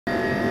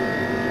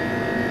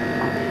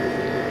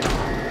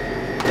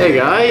Hey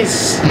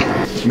guys!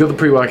 We got the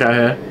pre-workout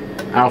here,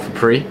 Alpha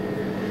Pre.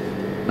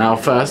 Now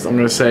first I'm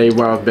going to say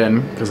where I've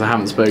been, because I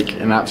haven't spoke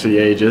in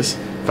absolutely ages.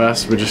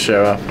 First we'll just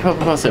show up.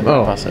 Pass it,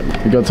 bro, pass it.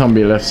 We got Tom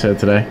B lifts here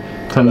today.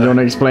 Tom, do you want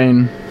to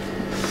explain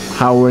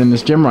how we're in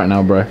this gym right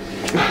now, bro?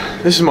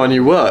 This is my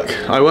new work.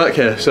 I work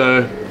here,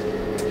 so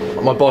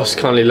my boss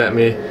kindly let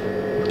me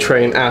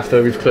train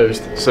after we've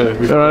closed. So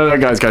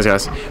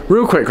guys,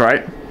 real quick,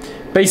 right?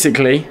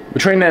 Basically, we're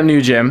training at a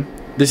new gym.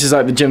 This is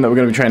like the gym that we're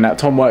going to be training at.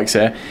 Tom works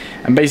here,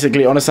 and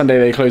basically on a Sunday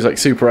they close like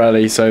super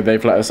early, so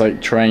they've let us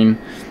like train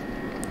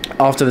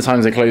after the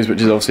times they close,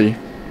 which is obviously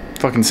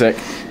fucking sick.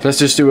 So let's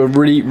just do a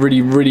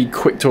really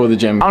quick tour of the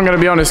gym. I'm going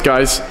to be honest,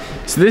 guys.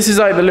 So this is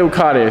like the little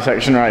cardio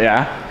section right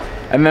here,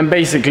 and then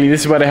basically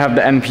this is where they have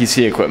the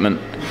NPC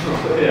equipment.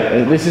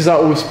 Yeah. This is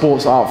like all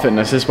sports art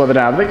fitness. This is what they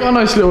have. They got a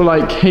nice little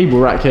like cable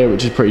rack here,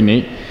 which is pretty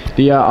neat.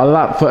 The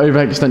lap for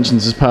overhead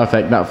extensions is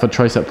perfect. That for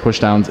tricep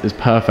pushdowns is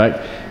perfect.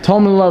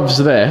 Tom loves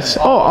this.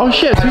 Oh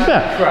shit, to be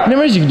fair, I didn't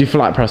realize you can do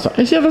flat press.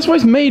 Yeah, that's what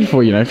it's made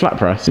for, you know, flat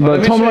press.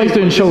 But Tom likes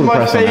doing shoulder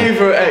press. This is my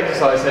favourite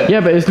exercise here.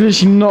 Yeah, but it's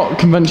literally not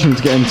conventional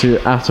to get into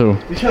at all.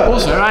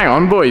 Also, hang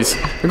on, boys.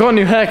 We've got a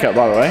new haircut,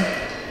 by the way.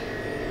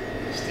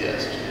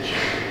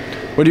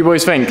 What do you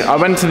boys think? I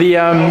went to the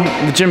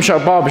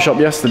Gymshark barbershop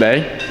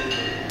yesterday,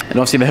 and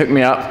obviously they hooked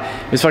me up.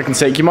 It was fucking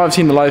sick. You might have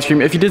seen the live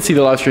stream. If you did see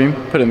the live stream,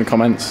 put it in the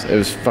comments. It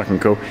was fucking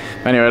cool.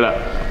 Anyway,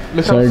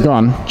 look. So go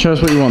on, show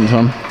us what you want,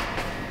 Tom.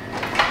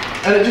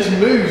 And it just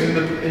moves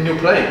in your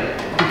plate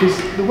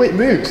because the weight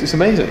moves. It's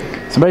amazing.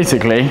 So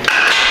basically,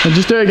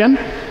 just do it again,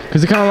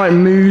 because it kind of like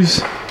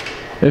moves.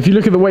 If you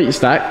look at the weight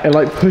stack, it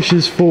like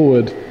pushes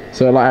forward,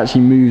 so it like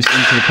actually moves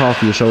into the path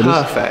of your shoulders.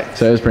 Perfect.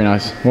 So it was pretty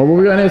nice. What are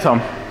we going here, Tom?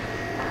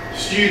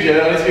 Studio.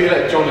 I need to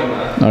let John in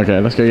there. Okay,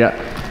 let's go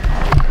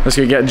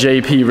get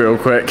JP real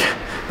quick.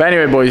 But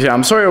anyway, boys, yeah,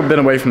 I'm sorry I've been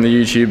away from the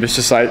YouTube. It's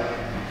just like,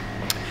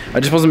 I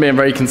just wasn't being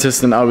very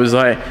consistent. I was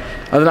like,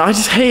 I don't know, I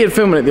just hated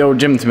filming at the old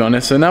gym, to be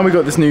honest. So now we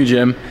got this new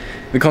gym.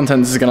 The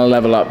content is gonna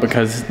level up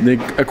because the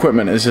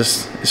equipment is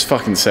just, it's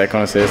fucking sick,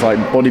 honestly. It's like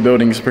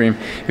bodybuilding supreme.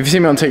 If you see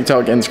me on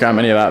TikTok, Instagram,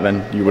 any of that,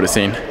 then you would have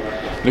seen.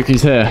 Look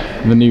who's here,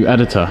 the new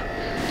editor.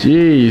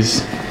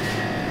 Jeez.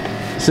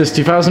 This is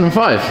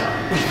 2005.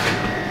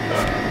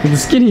 With the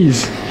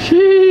skinnies.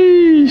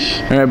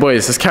 Sheesh. Alright,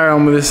 boys, let's carry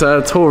on with this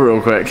tour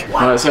real quick.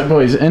 Alright, so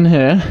boys, in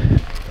here,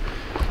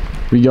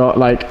 we got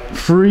like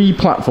 3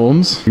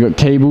 platforms. We got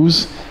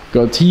cables,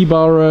 got a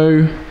T-bar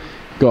row,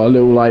 got a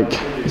little like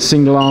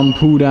single arm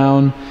pull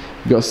down,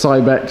 we got a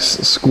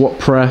Cybex squat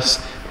press,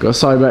 got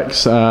a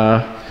Cybex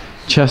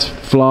chest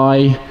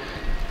fly,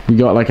 we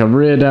got like a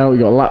rear delt, we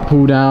got a lat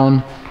pull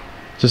down,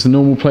 just a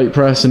normal plate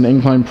press and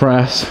incline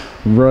press,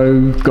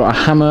 row, got a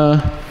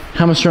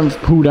hammer strength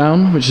pull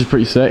down, which is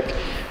pretty sick.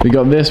 We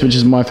got this, which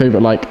is my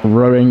favorite like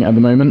rowing at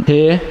the moment.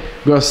 Here,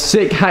 we got a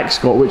sick hack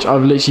squat, which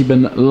I've literally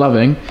been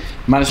loving.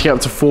 Managed to get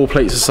up to 4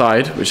 plates a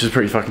side, which is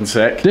pretty fucking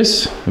sick.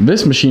 This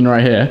machine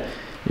right here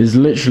is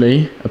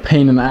literally a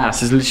pain in the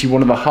ass. It's literally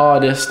one of the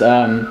hardest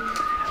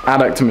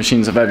adductor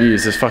machines I've ever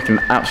used. It's fucking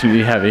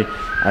absolutely heavy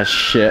as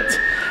shit.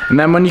 And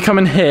then when you come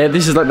in here,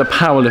 this is like the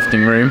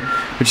powerlifting room,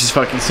 which is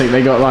fucking sick.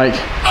 They got like,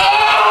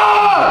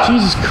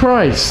 Jesus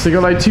Christ. They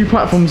got like 2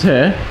 platforms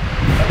here.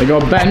 They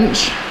got a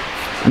bench,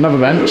 another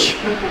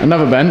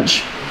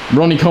bench,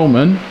 Ronnie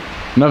Coleman,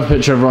 another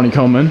picture of Ronnie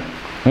Coleman.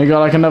 And they got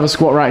like another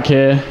squat rack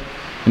here,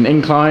 an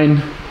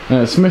incline,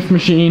 a Smith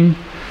machine.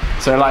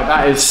 So like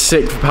that is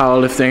sick for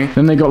powerlifting.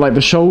 Then they got like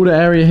the shoulder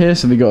area here,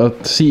 so they got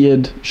a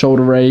seated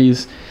shoulder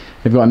raise.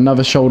 They've got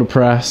another shoulder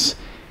press.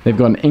 They've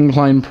got an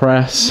incline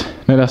press.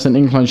 No, that's an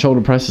incline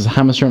shoulder press. It's a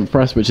hammer strength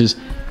press, which is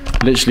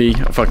literally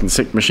a fucking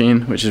sick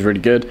machine, which is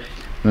really good.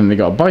 And then they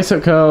got a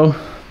bicep curl,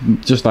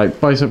 just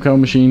like bicep curl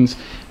machines.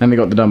 And they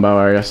got the dumbbell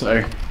area.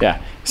 So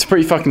yeah, it's a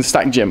pretty fucking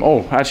stacked gym.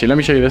 Oh, actually, let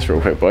me show you this real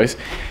quick, boys.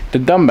 The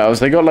dumbbells,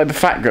 they got like the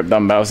fat grip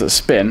dumbbells that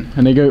spin,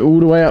 and they go all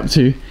the way up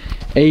to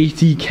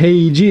 80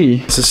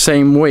 kg. It's the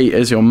same weight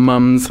as your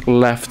mum's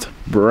left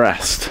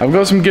breast. I've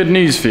got some good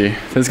news for you.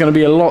 There's going to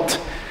be a lot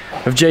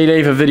of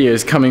JDaver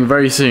videos coming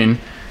very soon.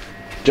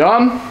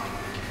 John?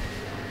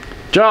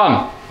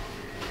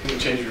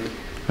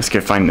 Let's go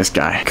find this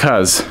guy,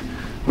 because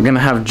we're going to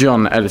have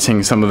John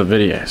editing some of the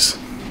videos.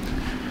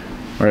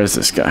 Where is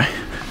this guy?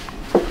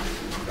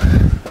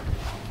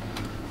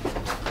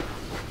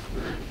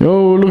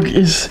 Oh, look,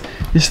 it's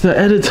the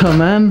editor,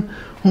 man.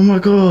 Oh my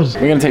god.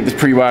 We're gonna take this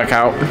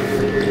pre-workout.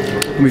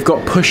 We've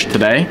got push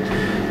today.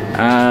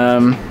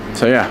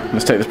 So yeah,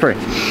 let's take this pre.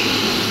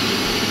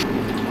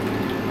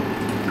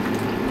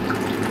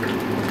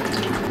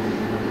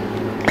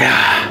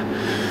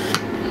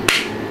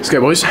 Let's go,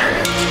 boys.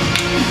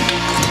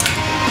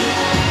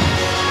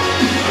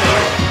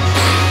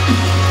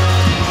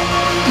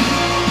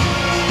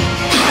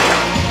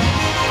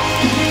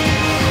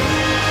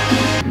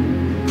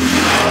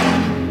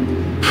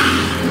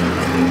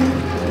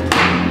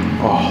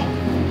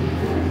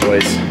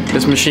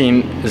 This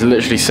machine is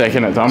literally sick,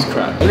 isn't it, Tom?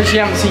 I literally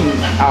haven't seen,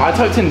 I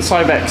typed in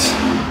Cybex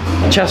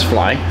chest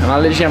fly, and I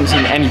literally haven't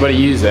seen anybody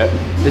use it.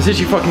 It's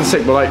literally fucking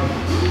sick, but like,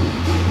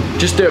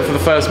 just do it for the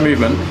first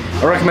movement.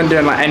 I recommend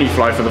doing like any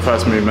fly for the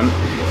first movement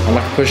on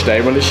like a push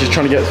day. We're literally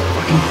trying to get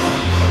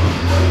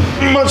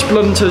fucking much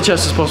blood into the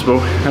chest as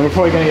possible, and we're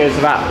probably going to go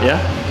to that, yeah?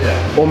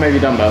 Yeah. Or maybe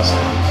dumbbells.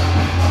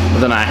 I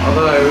don't know. I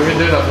don't know, we've been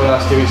doing that for the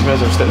last 2 weeks, we may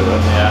as well stick with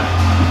it. Yeah.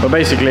 But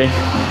basically,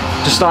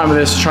 just starting with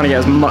this, trying to get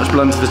as much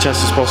blood into the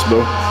chest as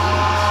possible.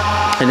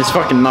 And it's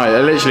fucking nice.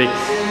 Literally,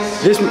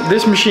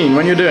 this machine,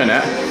 when you're doing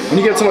it, when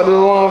you get to like the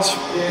last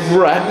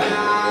rep,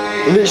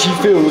 it literally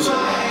feels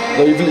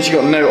like you've literally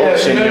got no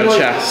oxygen in your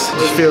chest. It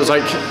just feels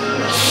like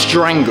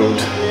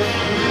strangled.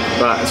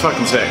 But it's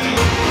fucking sick.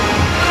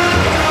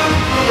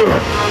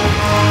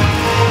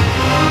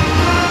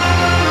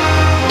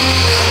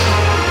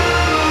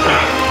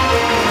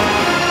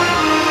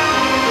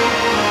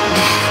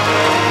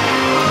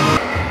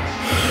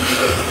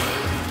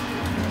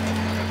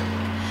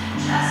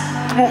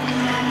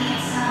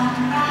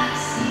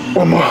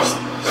 One more.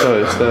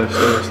 Slow.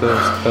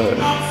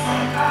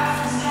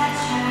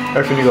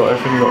 Everything you got,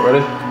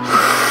 ready?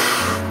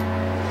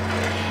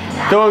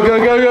 Go.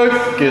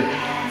 Good.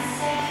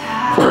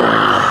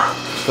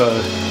 Slow,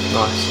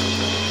 nice.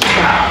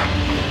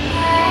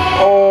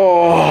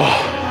 Oh.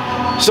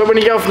 So when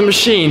you get off the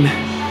machine,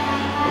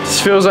 it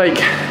just feels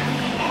like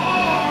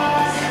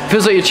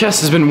your chest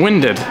has been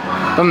winded,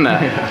 doesn't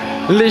it?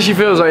 Yeah. It literally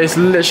feels like it's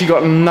literally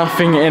got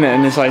nothing in it,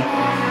 and it's like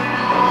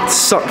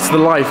sucked the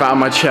life out of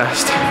my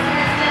chest.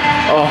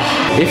 Oh,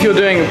 if you're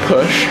doing a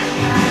push,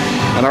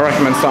 and I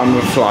recommend starting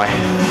with a fly,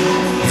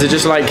 because it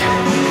just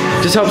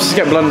helps us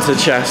get blood into the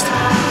chest,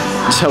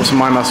 just helps with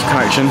mind muscle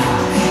connection.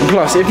 And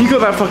plus, if you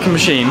got that fucking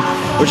machine,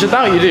 which I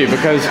doubt you do,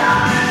 because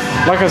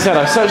like I said,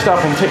 I searched it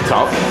up on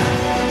TikTok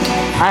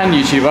and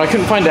YouTube, and I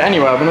couldn't find it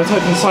anywhere. When I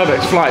typed in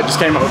Cybex fly, it just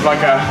came up with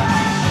like a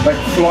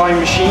fly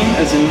machine,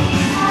 as in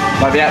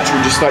like the actual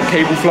just like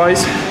cable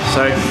flies.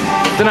 So,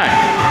 don't know.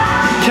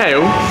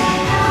 Kale,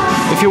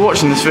 if you're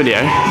watching this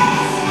video,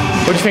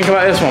 what do you think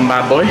about this one,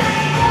 bad boy?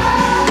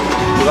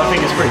 Because I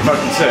think it's pretty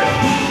fucking sick.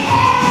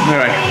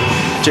 Anyway,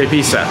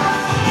 JP set.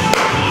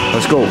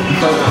 Let's go.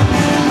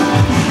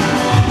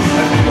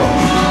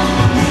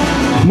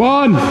 Come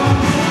on!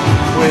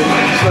 Wait,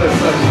 slow.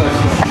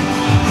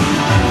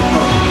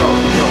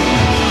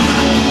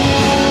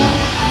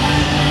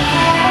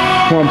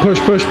 Come on, push.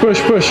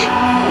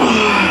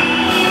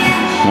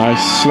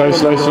 Nice, slow.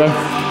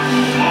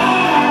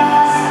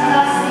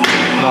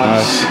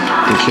 Nice.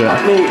 Good shit. I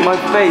think my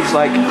face,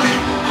 like,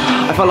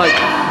 I felt like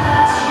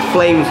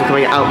flames were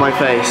coming out my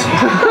face.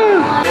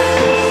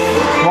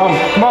 Come on.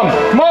 Nice, come on.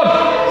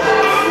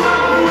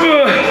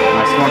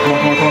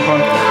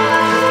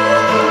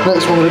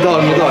 Next one, we're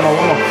done.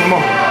 Come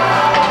on.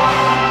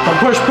 Come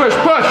push.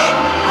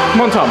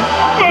 Come on, Tom.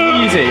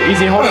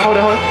 Easy, hold it.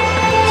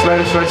 Slow.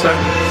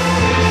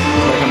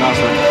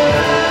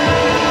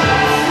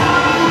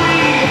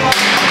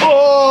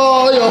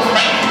 Oh, yeah.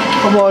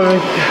 Come on,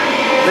 mate.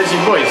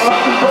 Literally, boys,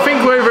 I think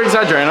we're over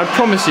exaggerating. I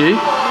promise you,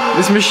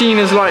 this machine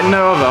is like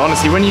no other.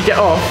 Honestly, when you get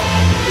off,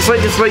 it's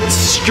like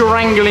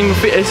strangling.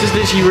 It's just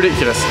literally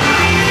ridiculous.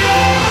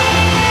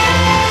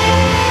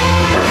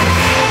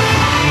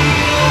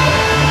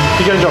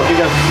 Keep going, Jock,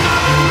 keep going.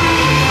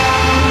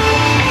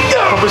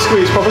 Proper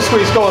squeeze,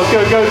 go on, go.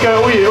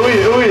 Oi,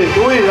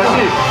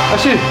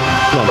 that's you.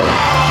 Come on.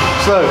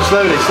 Slowly.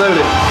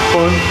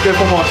 Go on, go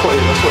for more, that's what you,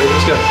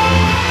 let's go.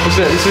 This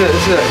is it,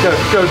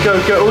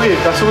 go, oi,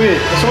 that's all you.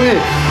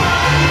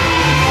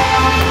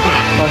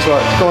 Nice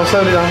work, go on,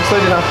 slowly down.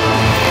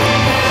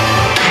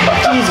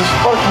 Jesus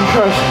fucking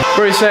Christ.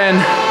 Bro, he's saying,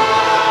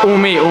 all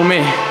me.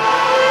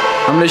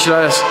 I'm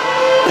literally like this.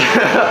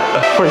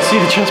 Bro, see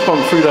the chest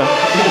bump through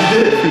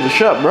the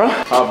shirt, bro.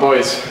 Alright,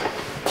 boys.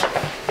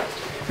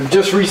 We've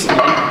just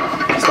recently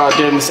started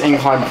doing this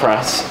incline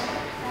press.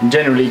 And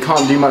generally, you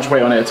can't do much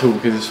weight on it at all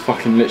because it's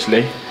fucking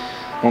literally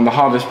one of the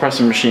hardest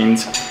pressing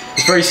machines.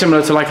 It's very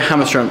similar to like a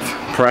hammer strength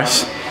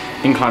press,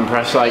 incline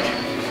press. Like,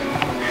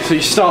 so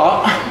you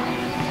start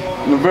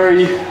in a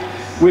very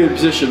weird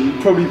position.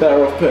 Probably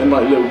better off putting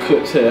like little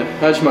clips here.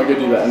 I actually might go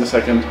do that in a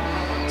second.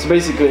 So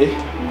basically,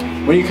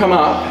 when you come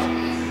up,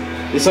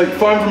 it's like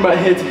fine from about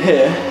here to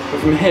here, but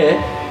from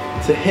here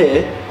to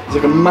here, it's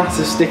like a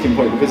massive sticking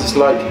point because it's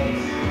like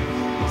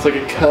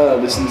a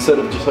curve. It's instead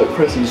of just like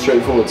pressing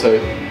straight forward. So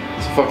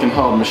it's a fucking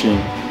hard machine.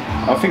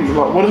 I think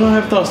like, what did I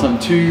have last time?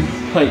 2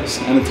 plates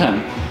and a 10.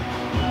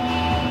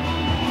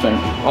 I think.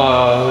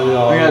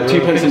 I think I had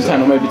 2 plates and a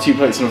 10, or maybe 2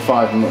 plates and a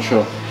 5. I'm not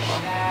sure.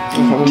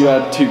 You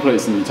had 2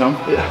 plates, didn't you, Tom?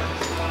 Yeah.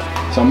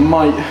 So I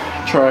might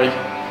try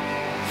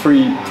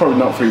 3, probably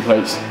not 3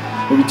 plates.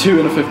 Maybe 2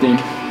 and a 15.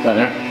 Don't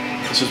know.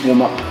 Let's just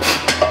warm up.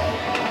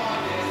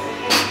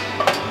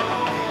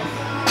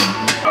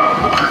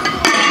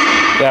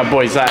 Yeah,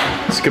 boys,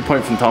 that's a good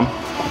point from Tom.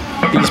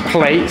 These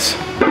plates,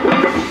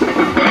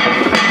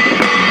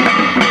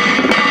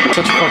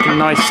 such a fucking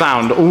nice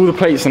sound. All the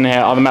plates in here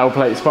are the metal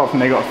plates, apart from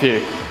they got a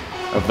few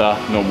of the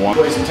normal ones.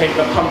 Boys, I'm taking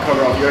the pump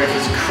cover off. You're ready for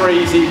this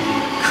crazy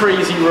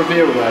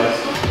reveal, guys.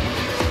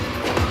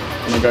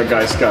 Oh my god,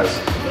 guys.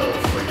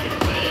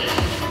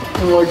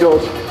 Oh my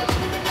god.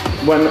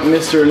 When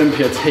Mr.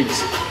 Olympia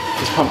takes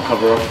this pump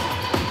cover off.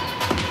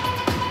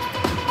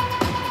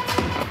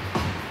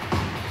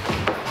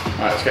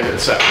 Alright, let's go hit the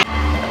set.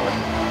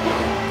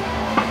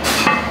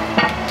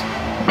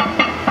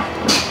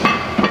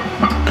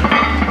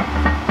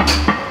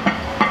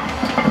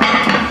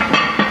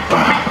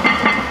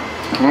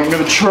 I'm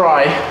going to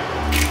try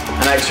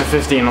an extra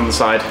 15 on the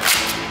side.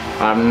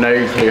 I have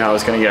no clue how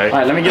it's going to go.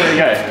 Alright, let me give it a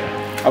go.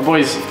 Oh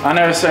boys, I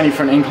know it's only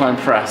for an incline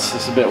press.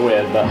 It's a bit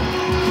weird, but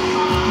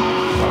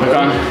we're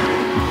going.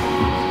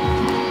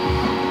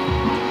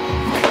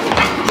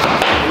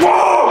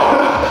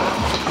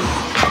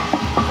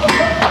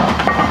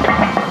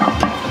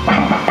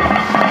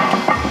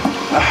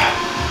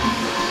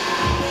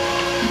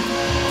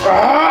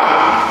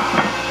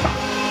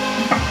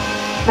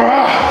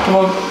 Come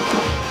on.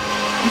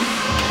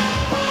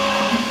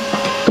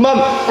 Come on.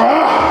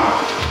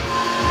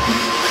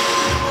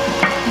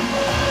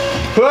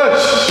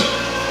 Push.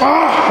 Come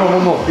on,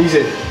 one more.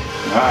 Easy.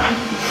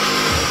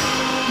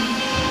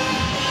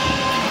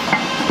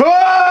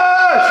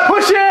 Push.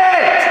 Push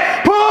it.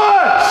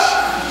 Push.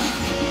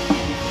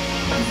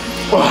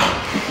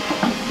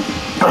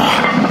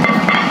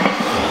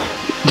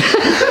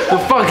 The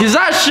fuck is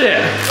that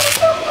shit?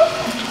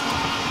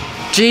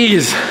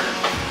 Jeez.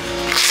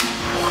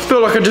 I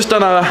feel like I've just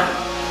done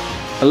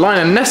a line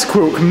of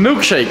Nesquik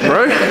milkshake,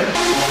 bro.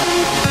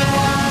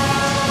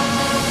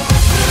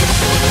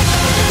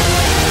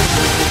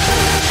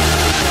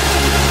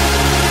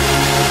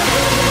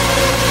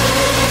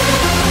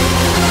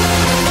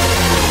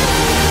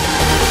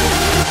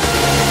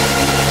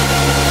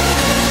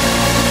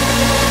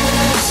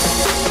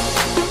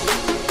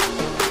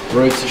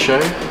 Road to show.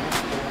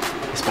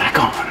 It's back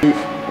on.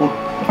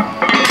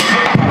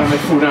 And then they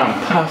fall down.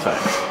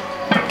 Perfect.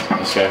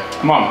 Let's go.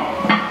 Come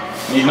on.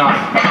 Need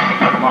 9.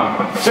 1,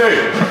 2,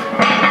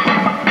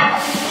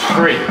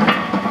 3,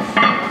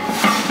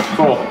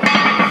 4, 5.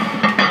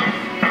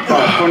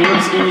 Come on, you got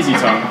this easy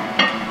time.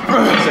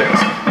 6,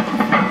 7.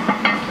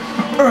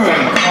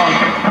 Come on.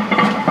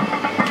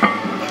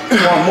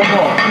 Come on, one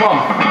more. Come on.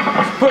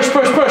 Push,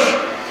 push, push.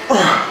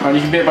 Alright,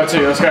 you can beat it by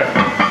 2. Let's go.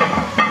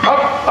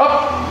 Up, up.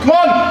 Come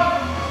on.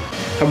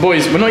 And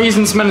boys, we're not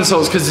using smelling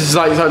salts because this is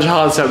like such a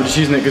hard set. We're just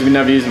using it because we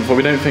never used them before.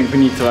 We don't think we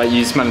need to like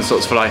use smelling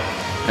salts for like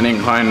an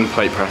incline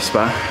plate press,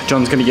 but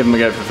John's gonna give them a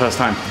go for the first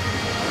time.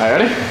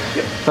 Alright, ready?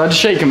 Yep. So I just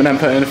shake him and then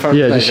put it in the front.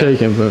 Yeah, just shake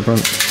him for the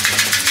front.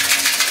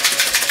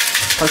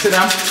 I'll sit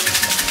down.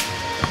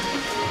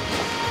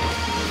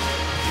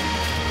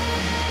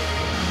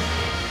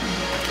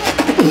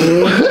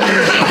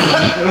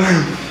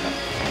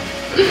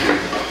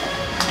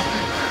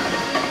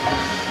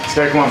 Let's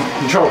go, come on.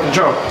 Control,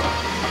 control.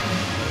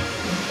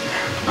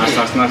 Nice,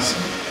 nice, nice.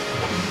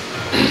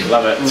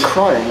 Love it. I'm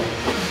crying.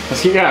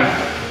 Let's keep going.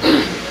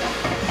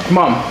 Come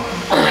on.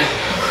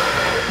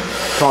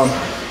 Come on.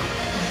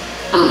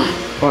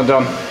 Come on,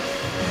 Dom.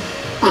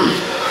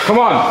 Come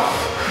on.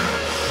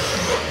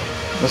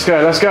 Let's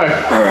go, let's go.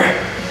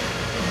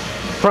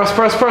 Press,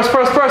 press, press,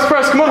 press, press,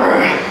 press, come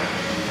on.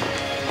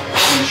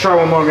 Just try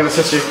one more, I'm gonna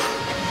assist you.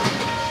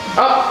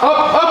 Up,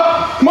 up,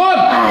 up, come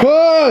on.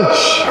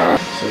 Push.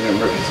 So you're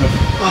gonna break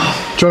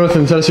yourself.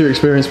 Jonathan, tell us your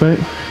experience, mate.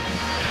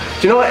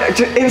 Do you know what?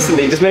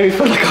 Instantly, it just made me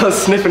feel like I was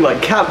sniffing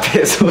like cat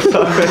piss or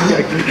something.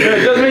 Yeah,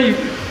 it does mean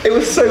it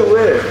was so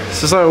weird. it's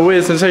just like a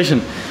weird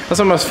sensation. That's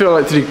what I must feel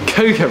like to do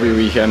coke every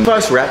weekend.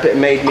 First rep, it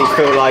made me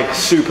feel like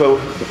super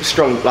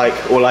strong, like,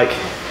 or like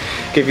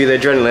give you the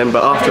adrenaline,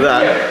 but after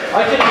that. Yeah,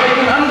 I can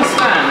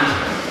understand.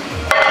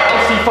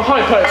 Obviously, for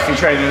hypertrophy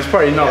training, it's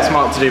probably not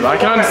smart to do, but I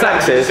can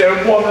understand Relaxes. it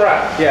in one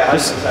rep. Yeah,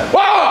 just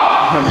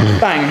whoa!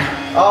 Bang.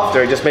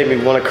 after, it just made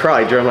me want to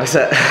cry during my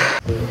set.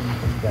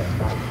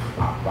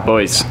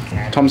 Boys,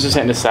 Tom's just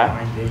hitting the set.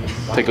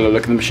 Take a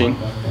look at the machine.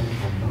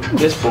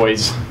 This,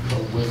 boys,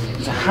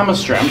 is a hammer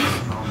strength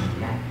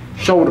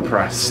shoulder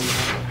press,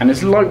 and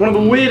it's like one of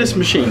the weirdest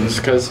machines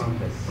because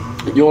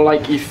you're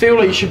like, you feel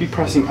like you should be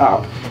pressing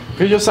up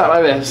because you're sat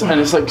like this and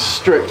it's like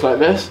strict like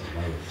this,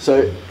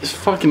 so it's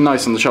fucking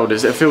nice on the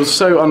shoulders. It feels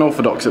so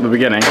unorthodox at the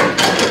beginning,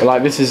 but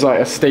like this is like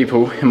a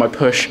staple in my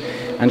push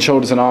and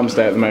shoulders and arms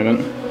day at the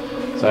moment.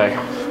 So yeah,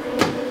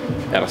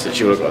 that's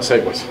literally what I've got to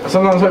say, boys.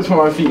 Sometimes I like to put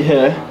my feet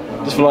here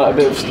just for like a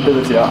bit of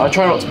stability. I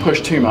try not to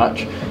push too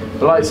much,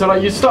 but like, so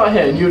like you start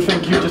here and you would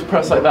think you'd just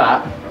press like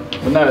that,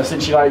 but no, it's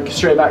literally like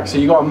straight back, so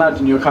you gotta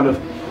imagine you're kind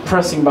of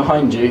pressing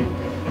behind you,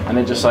 and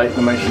it just like,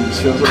 the motion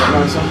just feels a bit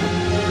nicer.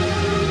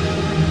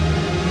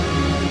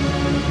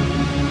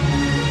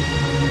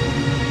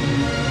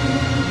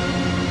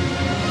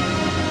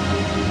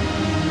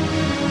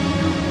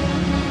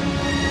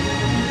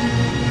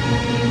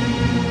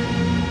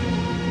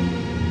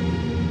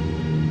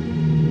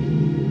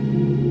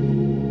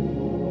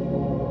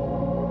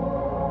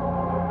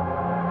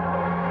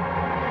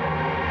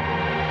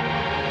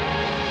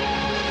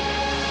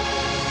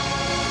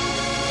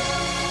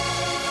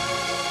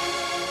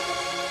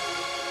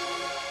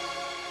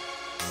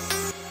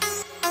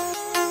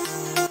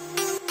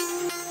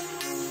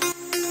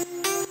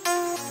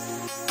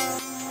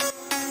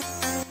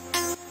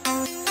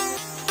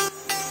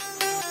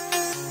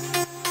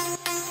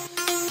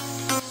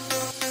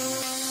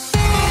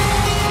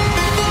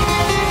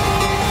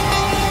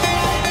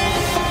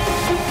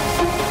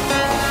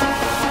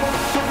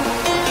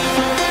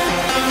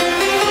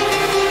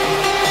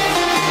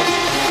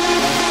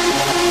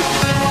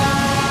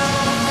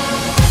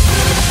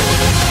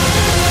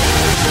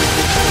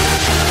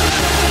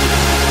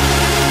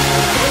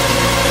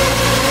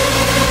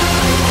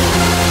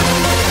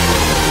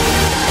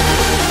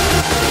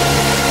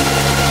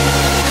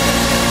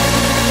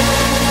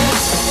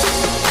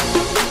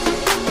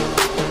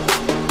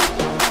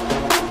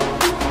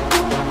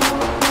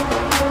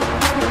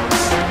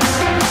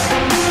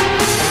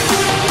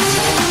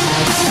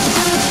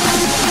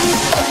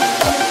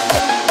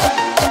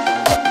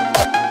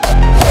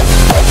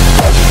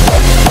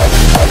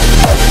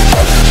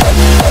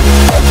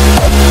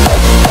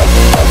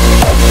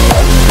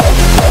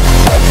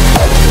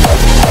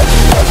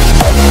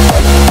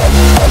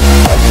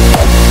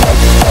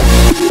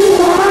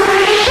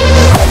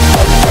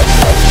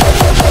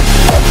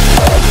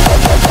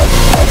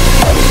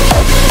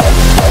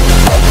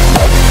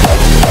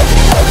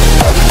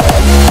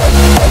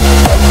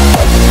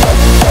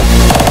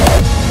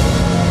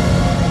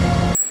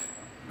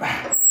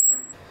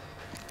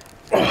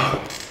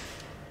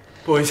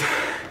 Boys,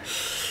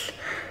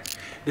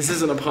 this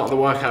isn't a part of the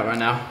workout right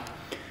now.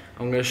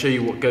 I'm going to show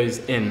you what goes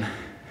in.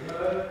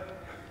 I'm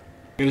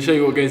going to show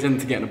you what goes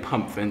into getting a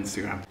pump for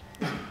Instagram.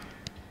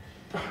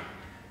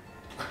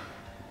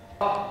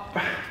 Oh,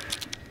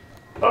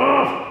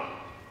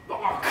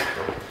 fuck.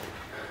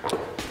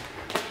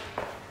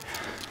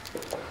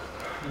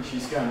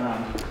 She's going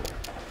around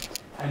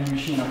any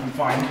machine I can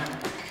find.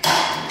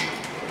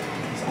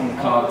 It's on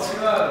the cards.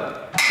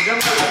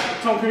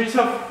 Tom, can you just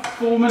have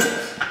 4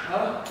 minutes?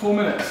 Huh? 4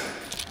 minutes.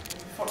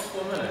 What the fuck's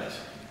 4 minutes?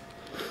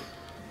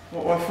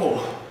 What, why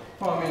 4?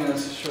 Well, I mean,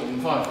 that's shorter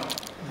than 5.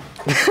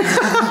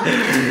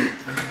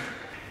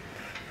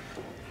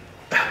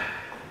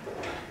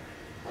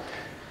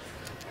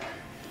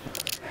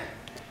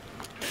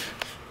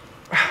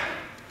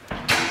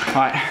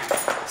 Right,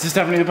 this is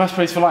definitely the best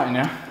place for lighting,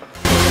 yeah?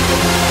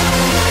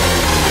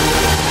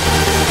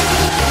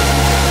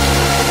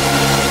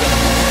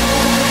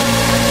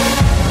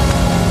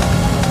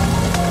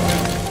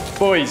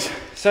 Boys,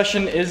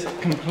 session is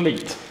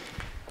complete.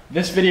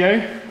 This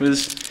video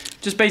was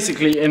just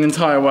basically an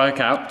entire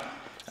workout.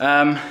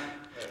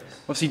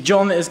 Obviously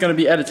John is going to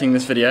be editing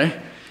this video,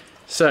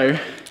 so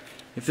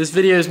if this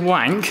video is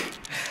wank,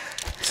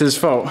 it's his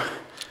fault.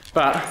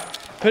 But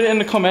put it in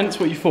the comments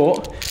what you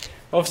thought.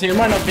 Obviously it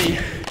might not be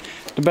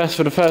the best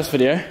for the first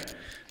video.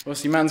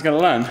 Obviously man's going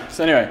to learn.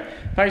 So anyway,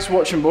 thanks for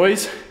watching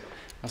boys.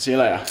 I'll see you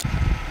later.